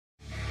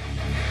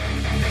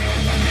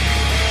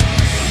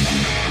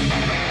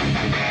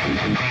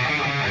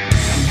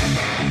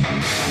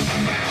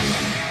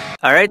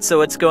Alright, so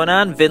what's going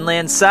on?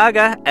 Vinland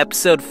Saga,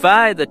 Episode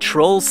 5, The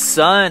Troll's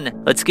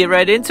Son. Let's get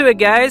right into it,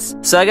 guys.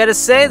 So I gotta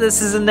say,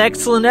 this is an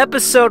excellent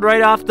episode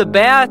right off the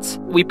bat.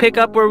 We pick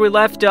up where we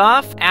left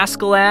off.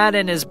 Askeladd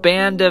and his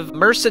band of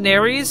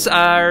mercenaries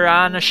are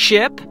on a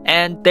ship,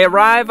 and they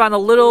arrive on a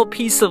little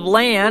piece of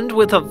land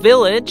with a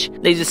village.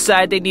 They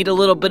decide they need a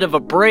little bit of a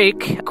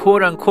break,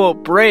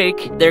 quote-unquote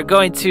break. They're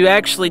going to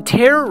actually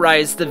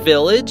terrorize the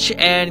village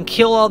and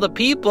kill all the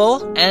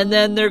people, and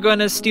then they're going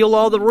to steal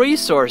all the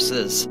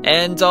resources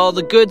and all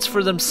the goods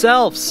for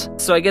themselves.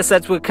 So I guess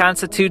that's what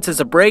constitutes as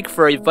a break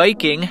for a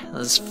Viking.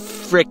 Those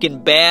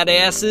frickin'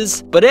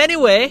 badasses. But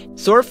anyway,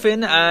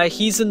 Thorfinn,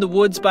 he's in the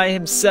woods by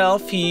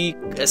himself. He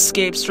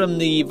escapes from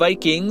the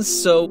Vikings,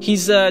 so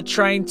he's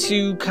trying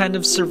to kind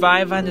of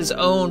survive on his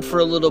own for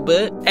a little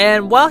bit.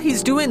 And while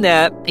he's doing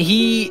that,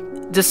 he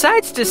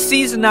decides to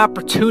seize an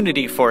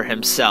opportunity for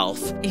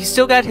himself. He's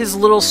still got his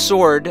little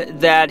sword,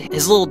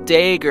 his little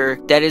dagger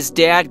that his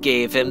dad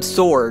gave him,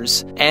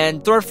 Thor's.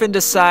 And Thorfinn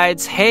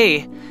decides,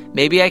 hey,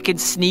 maybe I could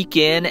sneak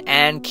in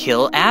and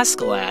kill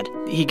Askeladd.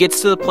 He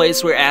gets to the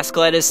place where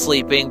Askeladd is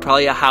sleeping,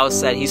 probably a house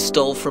that he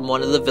stole from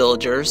one of the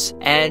villagers,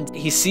 and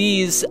he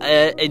sees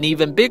an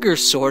even bigger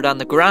sword on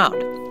the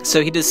ground.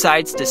 So he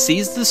decides to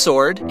seize the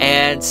sword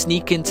and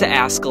sneak into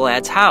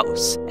Askeladd's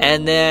house.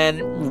 And then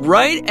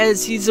right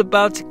as he's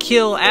about to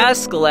kill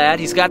Askeladd,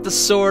 he's got the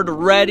sword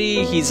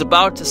ready, he's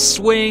about to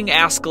swing,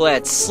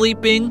 Askeladd's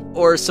sleeping,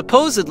 or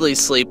supposedly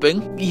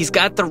sleeping. He's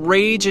got the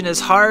rage in his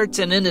heart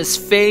and in his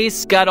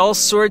face, got all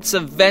sorts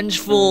of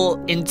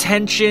vengeful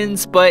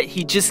intentions, but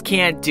he just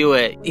can't do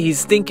it.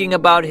 He's thinking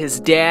about his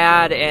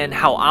dad and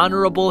how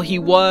honorable he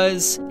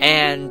was,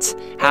 and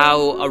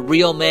how a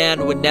real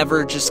man would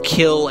never just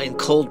kill in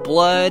cold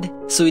blood.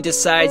 So he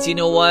decides, you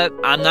know what,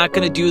 I'm not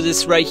gonna do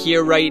this right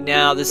here, right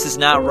now. This is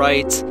not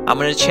right. I'm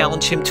gonna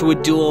challenge him to a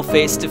duel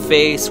face to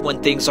face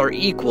when things are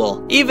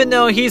equal. Even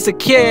though he's a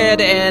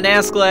kid and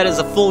Askeladd is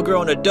a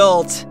full-grown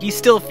adult, he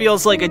still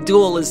feels like a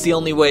duel is the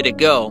only way to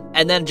go.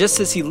 And then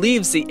just as he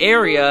leaves the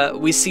area,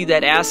 we see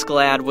that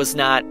Askeladd was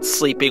not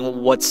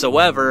sleeping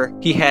whatsoever.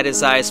 He had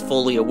his eyes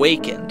fully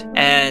awakened.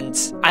 And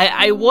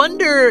I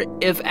wonder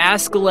if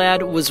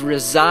Askeladd was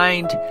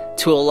resigned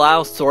to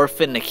allow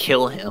Thorfinn to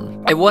kill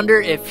him. I wonder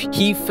if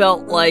he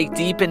felt like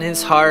deep in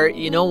his heart,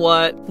 you know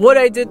what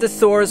I did to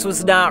Thor's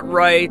was not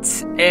right,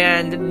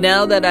 and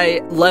now that I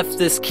left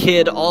this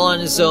kid all on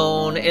his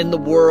own in the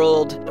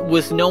world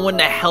with no one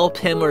to help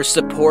him or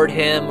support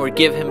him or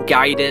give him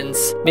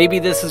guidance, maybe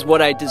this is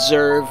what I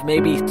deserve.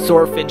 Maybe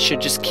Thorfinn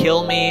should just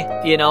kill me,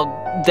 you know.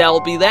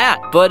 That'll be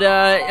that. But,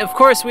 of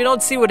course, we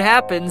don't see what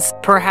happens.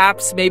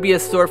 Perhaps maybe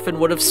if Thorfinn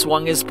would have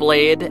swung his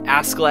blade,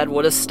 Askeladd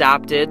would have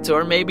stopped it,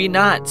 or maybe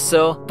not.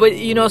 So, but,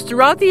 you know,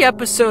 throughout the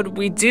episode,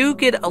 we do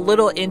get a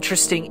little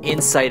interesting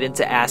insight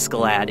into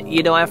Askeladd.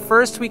 You know, at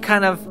first we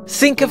kind of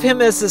think of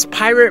him as this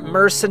pirate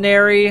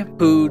mercenary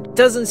who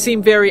doesn't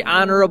seem very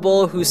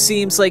honorable, who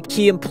seems like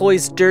he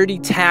employs dirty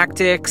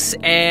tactics,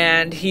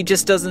 and he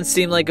just doesn't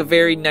seem like a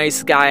very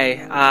nice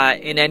guy,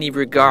 in any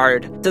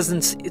regard.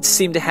 Doesn't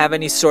seem to have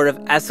any sort of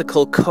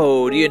ethical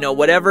code, you know,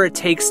 whatever it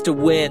takes to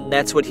win,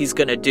 that's what he's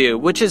gonna do,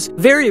 which is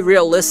very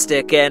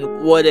realistic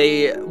and what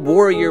a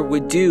warrior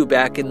would do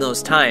back in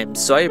those times,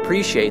 so I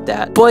appreciate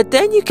that. But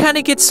then you kind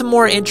of get some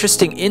more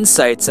interesting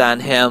insights on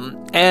him.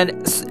 And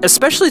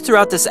especially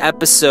throughout this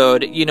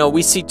episode, you know,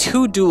 we see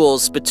two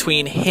duels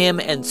between him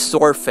and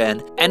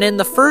Thorfinn. And in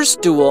the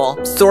first duel,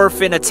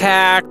 Thorfinn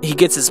attacked, he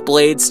gets his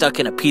blade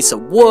stuck in a piece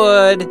of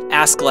wood,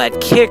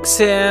 Askeladd kicks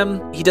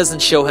him, he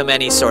doesn't show him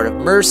any sort of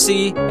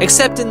mercy,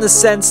 except in the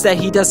sense that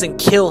he doesn't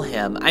kill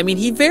him. I mean,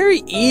 he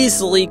very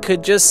easily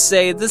could just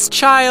say, this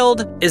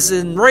child is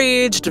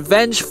enraged,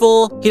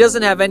 vengeful, he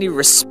doesn't have any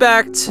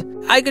respect,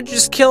 I could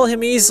just kill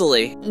him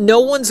easily.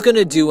 No one's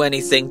gonna do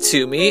anything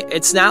to me.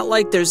 It's not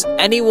like there's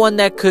anyone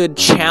that could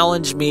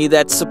challenge me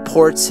that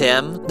supports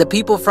him. The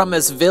people from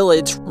his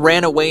village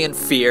ran away in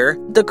fear.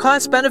 The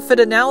cost-benefit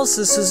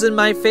analysis is in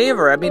my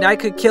favor. I mean, I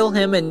could kill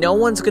him and no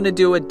one's gonna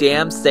do a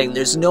damn thing.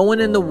 There's no one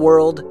in the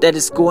world that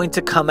is going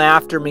to come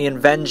after me in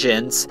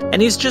vengeance,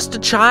 and he's just a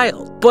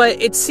child.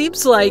 But it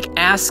seems like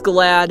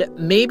Askeladd,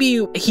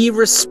 maybe he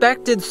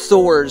respected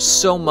Thor's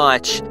so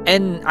much,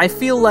 and I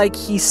feel like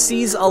he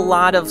sees a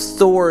lot of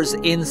Thor's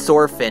in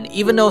Thorfinn.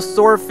 Even though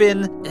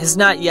Thorfinn has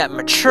not yet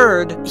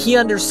matured, he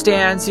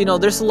understands, you know,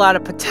 there's a lot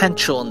of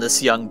potential in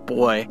this young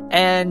boy.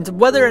 And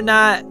whether or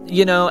not,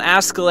 you know,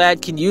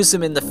 Askeladd can use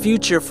him in the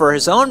future for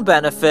his own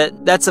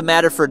benefit, that's a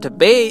matter for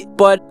debate.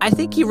 But I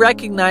think he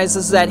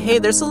recognizes that, hey,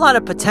 there's a lot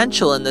of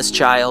potential in this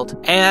child,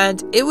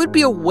 and it would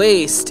be a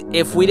waste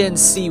if we didn't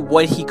see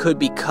what he could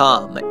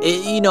become.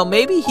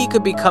 Maybe he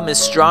could become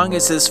as strong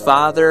as his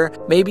father,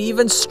 maybe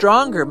even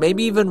stronger,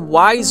 maybe even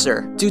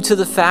wiser, due to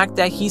the fact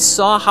that he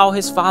saw how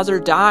his father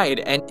died,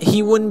 and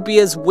he wouldn't be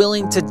as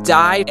willing to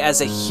die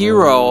as a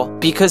hero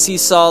because he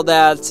saw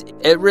that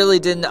it really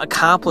didn't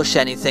accomplish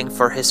anything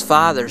for his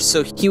father.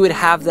 So he would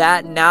have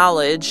that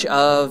knowledge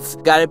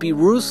of gotta be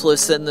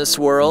ruthless in this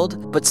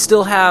world, but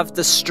still have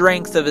the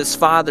strength of his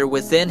father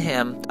within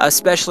him,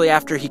 especially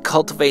after he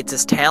cultivates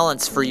his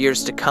talents for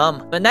years to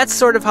come. And that's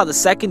sort of how the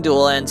second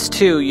duel ends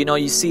too.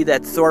 You see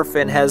that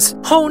Thorfinn has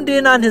honed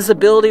in on his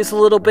abilities a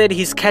little bit.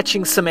 He's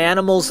catching some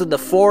animals in the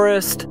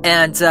forest,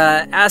 and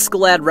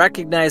Askeladd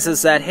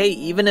recognizes that, hey,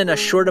 even in a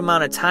short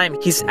amount of time,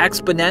 he's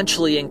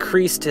exponentially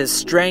increased his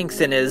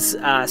strength and his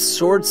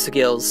sword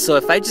skills. So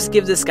if I just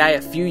give this guy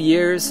a few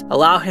years,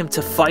 allow him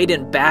to fight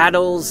in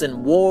battles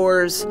and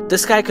wars,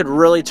 this guy could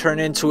really turn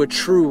into a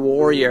true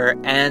warrior.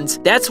 And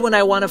that's when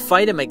I want to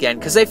fight him again,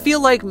 because I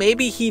feel like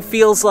maybe he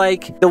feels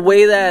like the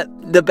way that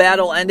the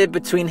battle ended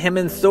between him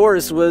and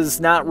Thor's was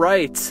not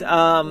right.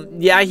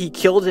 Yeah, he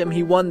killed him,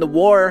 he won the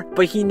war,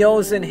 but he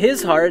knows in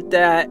his heart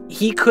that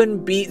he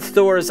couldn't beat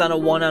Thor's on a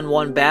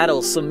one-on-one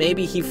battle. So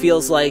maybe he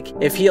feels like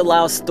if he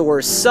allows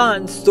Thor's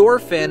son,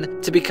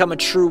 Thorfinn, to become a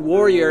true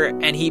warrior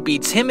and he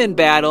beats him in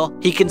battle,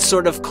 he can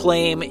sort of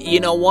claim, you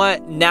know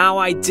what, now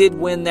I did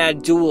win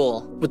that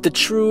duel with the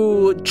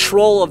true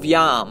troll of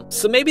Yam.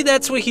 So maybe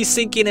that's what he's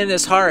thinking in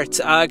his heart,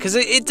 because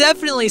it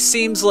definitely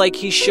seems like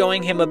he's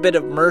showing him a bit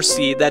of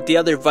mercy that the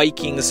other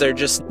Vikings are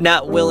just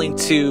not willing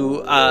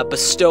to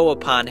bestow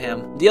upon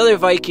him. The other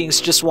Vikings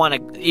just want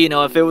to,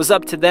 if it was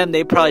up to them,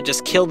 they'd probably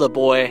just kill the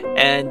boy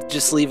and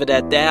just leave it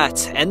at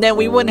that. And then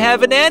we wouldn't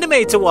have an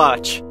anime to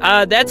watch.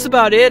 That's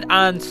about it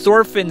on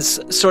Thorfinn's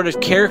sort of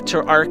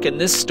character arc in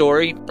this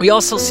story. We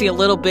also see a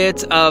little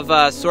bit of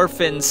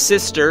Thorfinn's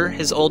sister,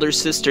 his older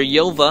sister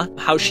Ylva,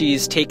 how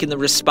she's taking the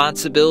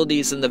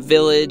responsibilities in the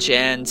village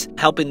and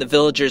helping the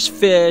villagers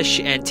fish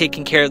and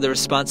taking care of the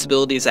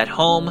responsibilities at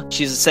home.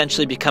 She's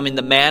essentially becoming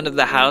the man of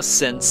the house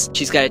since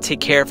she's got to take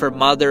care of her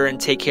mother and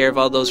take care of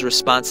all those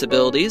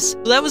responsibilities.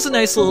 So that was a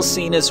nice little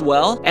scene as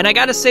well. And I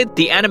gotta say,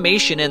 the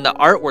animation and the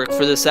artwork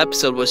for this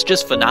episode was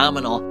just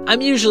phenomenal.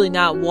 I'm usually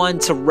not one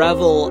to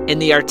revel in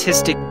the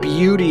artistic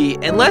beauty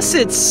unless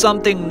it's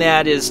something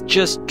that is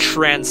just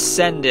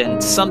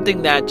transcendent,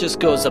 something that just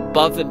goes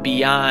above and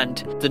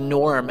beyond the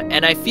norm.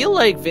 And I feel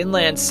like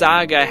Vinland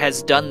Saga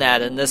has done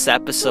that in this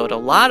episode. A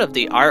lot of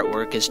the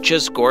artwork is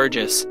just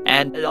gorgeous.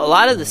 And a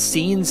lot of the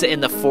scenes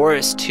in the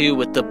forest too,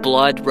 with the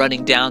blood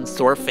running down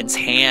Thorfinn's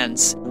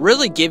hands,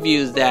 really give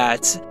you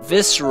that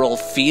visceral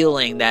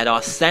feeling, that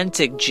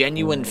authentic,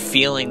 genuine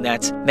feeling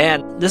that,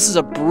 man, this is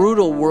a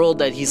brutal world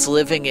that he's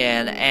living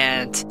in,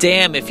 and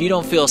damn if you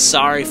don't feel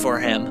sorry for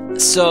him.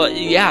 So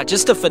yeah,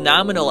 just a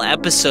phenomenal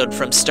episode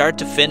from start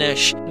to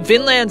finish.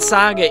 Vinland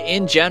Saga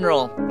in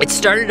general, it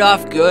started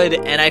off good,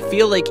 and I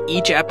feel like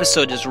each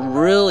episode is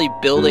really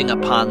building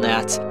upon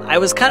that. I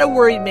was kind of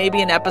worried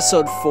maybe in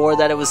episode 4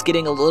 that it was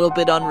getting a little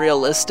bit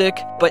unrealistic,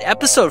 but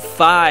episode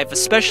 5,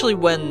 especially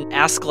when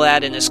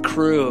Askeladd and his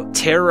crew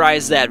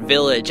terrorized that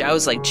village, I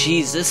was like,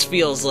 geez, this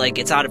feels like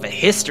it's out of a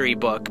history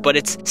book, but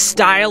it's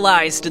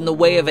stylized in the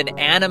way of an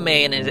anime,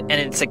 and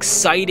it's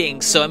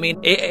exciting. So I mean,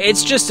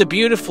 it's just a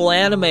beautiful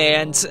anime,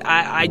 and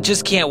I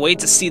just can't wait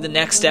to see the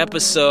next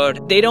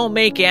episode. They don't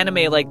make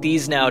anime like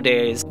these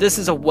nowadays. This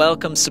is a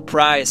welcome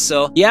surprise.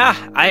 So yeah,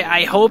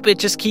 I hope it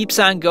just keeps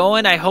on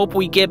going. I hope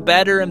we get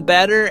better and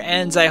better,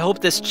 and I hope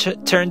this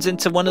turns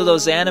into one of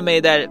those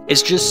anime that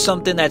is just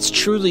something that's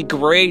truly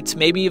great,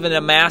 maybe even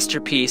a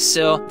masterpiece.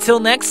 So till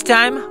next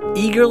time,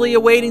 eagerly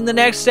awaiting the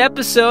next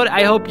episode.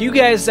 I hope you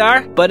guys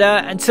are, but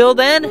until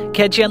then,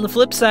 catch you on the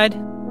flip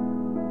side.